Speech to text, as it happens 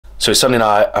So it's Sunday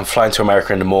night, I'm flying to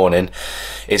America in the morning.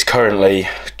 It's currently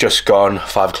just gone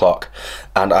 5 o'clock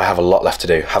and I have a lot left to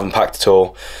do. Haven't packed at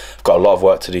all. I've got a lot of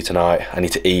work to do tonight. I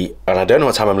need to eat and I don't know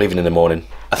what time I'm leaving in the morning.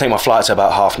 I think my flight's at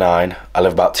about 9:30. I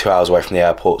live about 2 hours away from the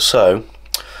airport, so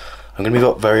I'm gonna be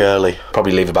up very early.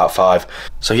 Probably leave about 5.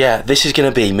 So yeah, this is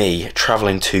gonna be me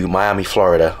traveling to Miami,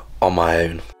 Florida on my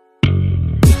own.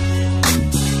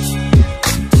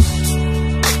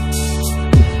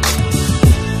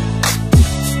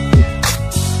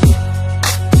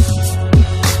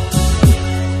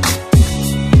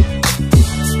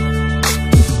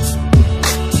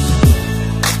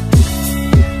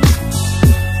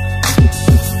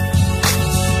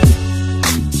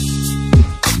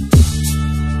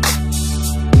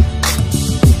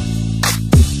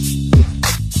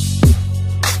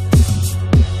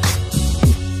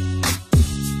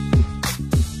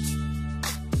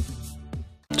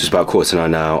 About 8:45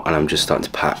 now and I'm just starting to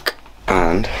pack,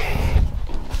 and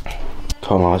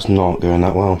can't lie, it's not going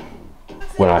that well.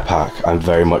 When I pack, I'm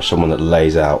very much someone that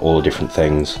lays out all the different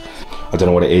things. I don't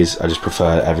know what it is, I just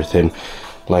prefer everything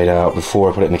laid out before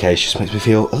I put it in the case. Just makes me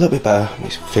feel a little bit better,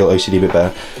 makes me feel OCD a bit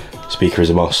better. Speaker is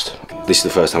a must. This is the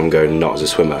first time I'm going not as a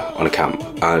swimmer on a camp,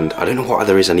 and I don't know what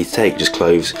there is I need to take, just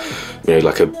clothes, you know,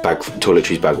 like a bag,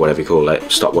 toiletries bag, whatever you call it,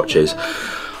 stopwatches.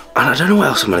 And I don't know what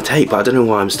else I'm going to take, but I don't know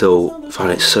why I'm still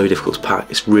finding it so difficult to pack.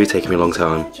 It's really taking me a long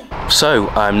time. So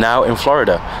I'm now in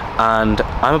Florida and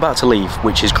I'm about to leave,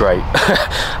 which is great.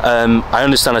 I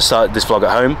understand I started this vlog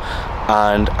at home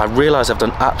and I realised I've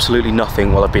done absolutely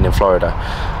nothing while I've been in Florida.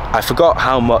 I forgot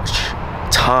how much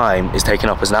time is taken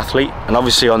up as an athlete, and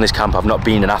obviously on this camp I've not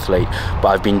been an athlete, but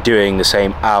I've been doing the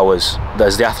same hours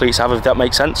as the athletes have, if that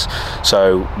makes sense.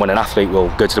 So when an athlete will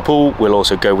go to the pool, we'll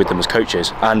also go with them as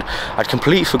coaches, and I'd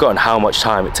completely forgotten how much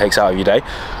time it takes out of your day.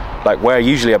 Like where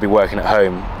usually I'd be working at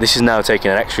home, this is now taking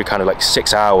an extra kind of like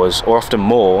 6 hours or often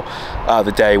more out of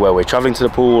the day where we're traveling to the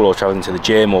pool or traveling to the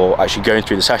gym or actually going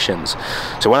through the sessions.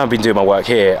 So when I've been doing my work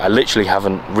here, I literally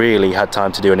haven't really had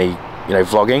time to do any, you know,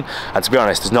 vlogging, and to be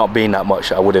honest, there's not been that much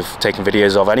that I would have taken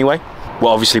videos of anyway. We're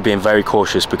obviously being very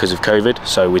cautious because of COVID,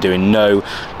 so we're doing no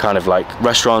kind of like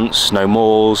restaurants, no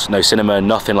malls, no cinema,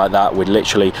 nothing like that. We're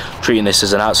literally treating this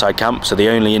as an outside camp, so the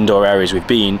only indoor areas we've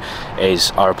been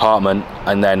is our apartment,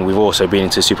 and then we've also been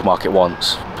into the supermarket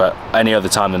once, but any other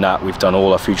time than that we've done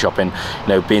all our food shopping, you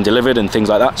know, being delivered and things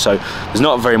like that. So there's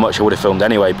not very much I would have filmed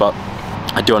anyway, but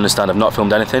I do understand I've not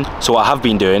filmed anything. So what I have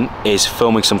been doing is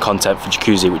filming some content for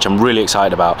Jacuzzi, which I'm really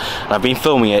excited about. And I've been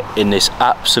filming it in this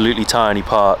absolutely tiny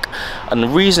park. And the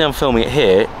reason I'm filming it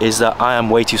here is that I am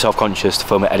way too self-conscious to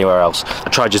film it anywhere else. I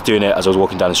tried just doing it as I was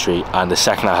walking down the street, and the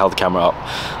second I held the camera up,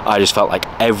 I just felt like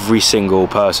every single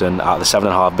person out of the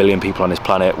 7.5 billion people on this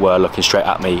planet were looking straight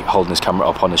at me holding this camera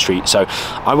up on the street. So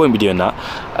I won't be doing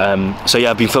that. So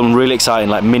yeah, I've been filming really exciting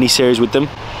like mini series with them,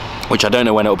 which I don't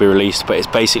know when it will be released, but it's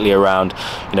basically around,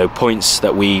 you know, points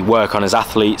that we work on as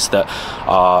athletes that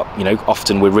are, you know,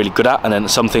 often we're really good at, and then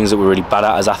some things that we're really bad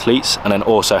at as athletes, and then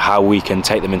also how we can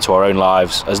take them into our own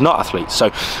lives as not athletes.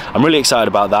 So I'm really excited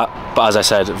about that, but as I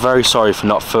said, very sorry for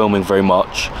not filming very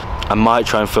much. I might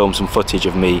try and film some footage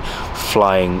of me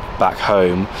flying back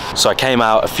home. So I came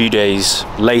out a few days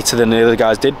later than the other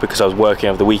guys did because I was working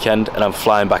over the weekend, and I'm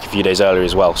flying back a few days earlier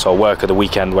as well. So I'll work at the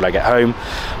weekend when I get home.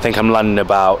 I think I'm landing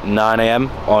about 9 AM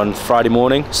on Friday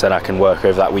morning, so then I can work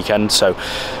over that weekend. So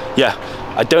yeah,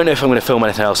 I don't know if I'm going to film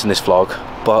anything else in this vlog,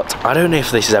 but I don't know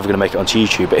if this is ever going to make it onto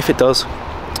YouTube, but if it does,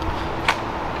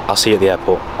 I'll see you at the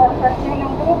airport.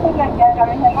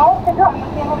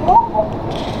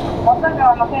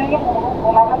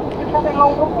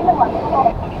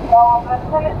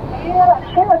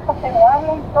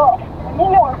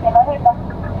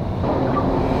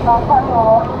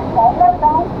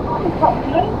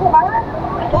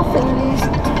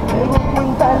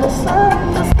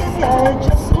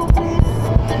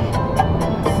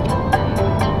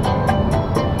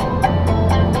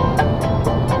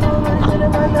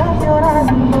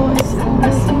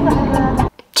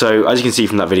 So as you can see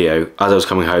from that video, as I was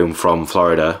coming home from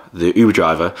Florida, the Uber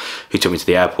driver who took me to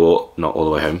the airport, not all the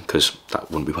way home because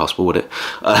that wouldn't be possible, would it?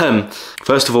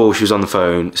 First of all, she was on the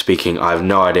phone speaking, I have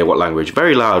no idea what language,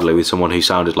 very loudly with someone who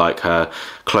sounded like her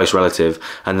close relative,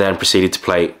 and then proceeded to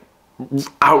play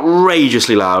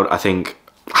outrageously loud, I think,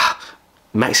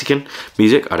 Mexican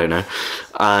music, I don't know.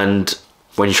 And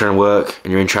when you're trying to work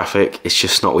and you're in traffic, it's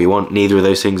just not what you want. Neither of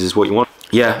those things is what you want.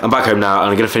 Yeah, I'm back home now and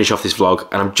I'm gonna finish off this vlog,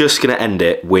 and I'm just gonna end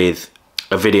it with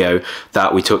a video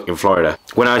that we took in Florida.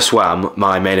 When I swam,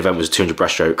 my main event was a 200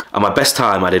 breaststroke, and my best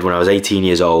time I did when I was 18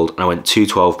 years old, and I went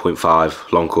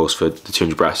 2:12.5 long course for the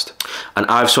 200 breast. And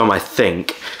I've swum, I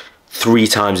think, 3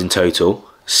 times in total,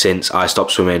 since I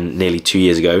stopped swimming nearly 2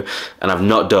 years ago, and I've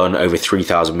not done over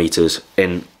 3,000 meters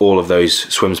in all of those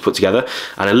swims put together.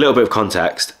 And a little bit of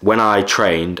context, when I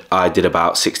trained, I did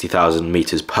about 60,000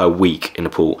 meters per week in the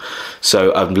pool.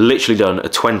 So I've literally done a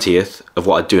 20th of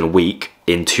what I'd do in a week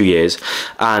in 2 years.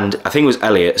 And I think it was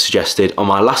Elliot suggested on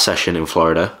my last session in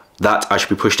Florida that I should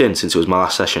be pushed in since it was my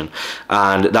last session,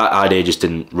 and that idea just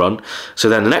didn't run. So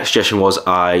then the next suggestion was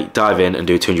I dive in and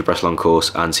do a 200 breast long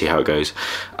course and see how it goes,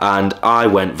 and I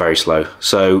went very slow.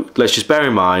 So let's just bear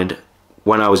in mind,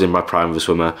 when I was in my prime of a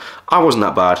swimmer, I wasn't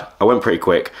that bad. I went pretty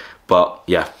quick, but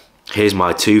yeah, here's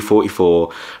my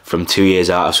 2:44 from 2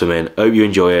 years out of swimming. Hope you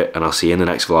enjoy it, and I'll see you in the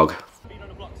next vlog.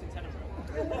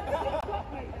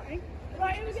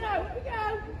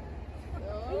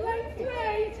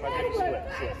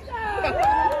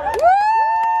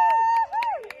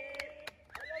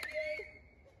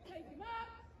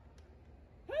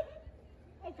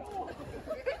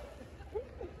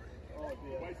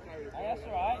 That's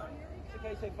alright. It's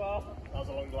okay so far. That was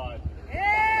a long glide.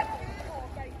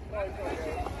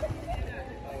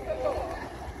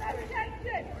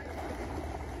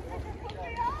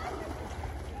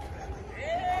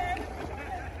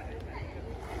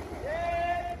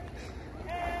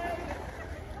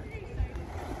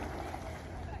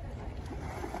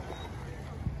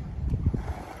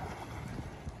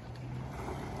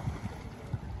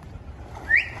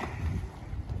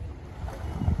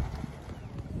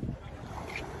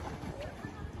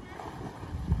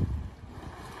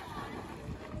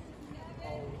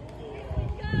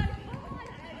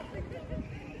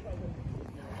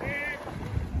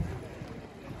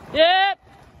 Yep.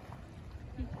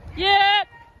 Yep.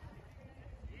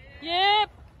 Yep.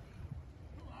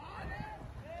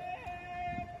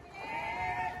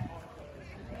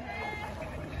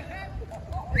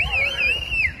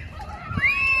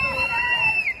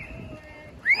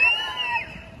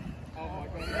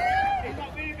 He's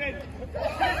not moving.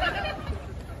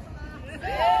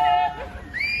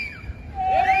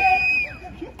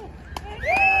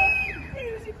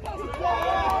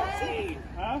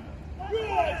 Huh?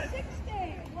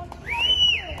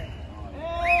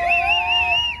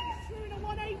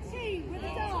 118 with a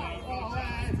dart.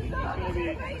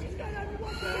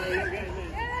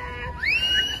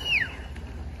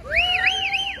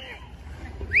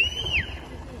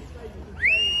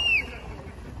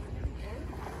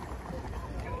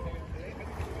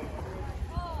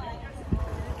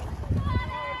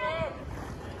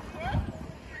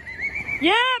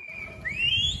 Yep.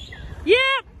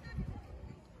 Yep.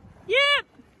 Yep.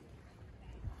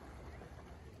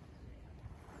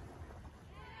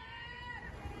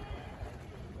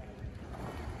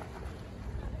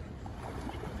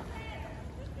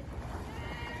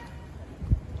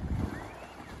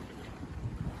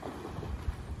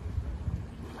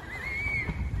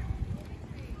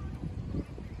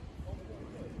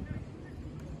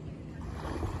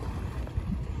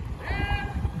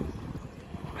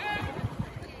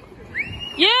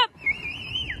 Yep.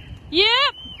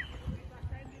 Yep.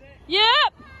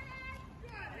 Yep.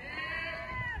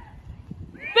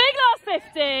 Big last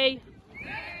 50.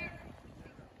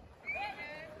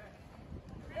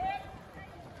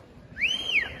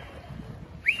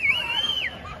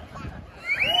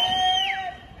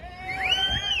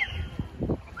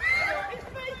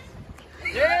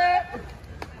 Yeah.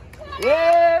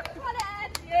 Yeah.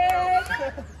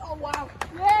 Oh wow.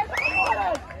 Yes, come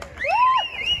on.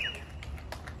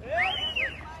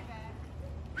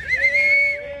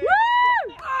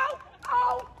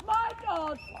 Oh my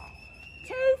God.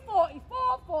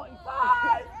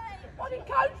 2:44.45. What did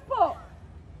Coach put?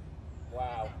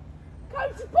 Wow.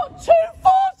 Coach has put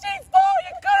 2:44.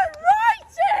 You couldn't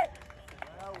write it.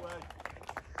 Well,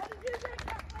 What did you do,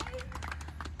 Kathleen?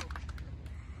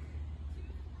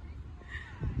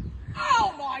 Oh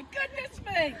my goodness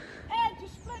me. Edge to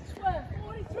split swim.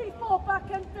 43.4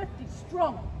 back end 50.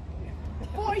 Strong.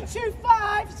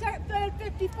 42.5 second third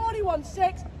 50.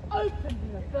 41.6. Opened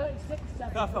in a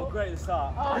 36.7. that felt great at the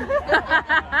start.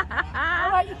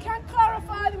 Alright, you can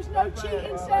clarify there was no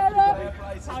cheating, Sarah.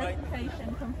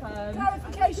 Clarification confirmed.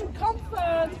 Clarification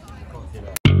confirmed.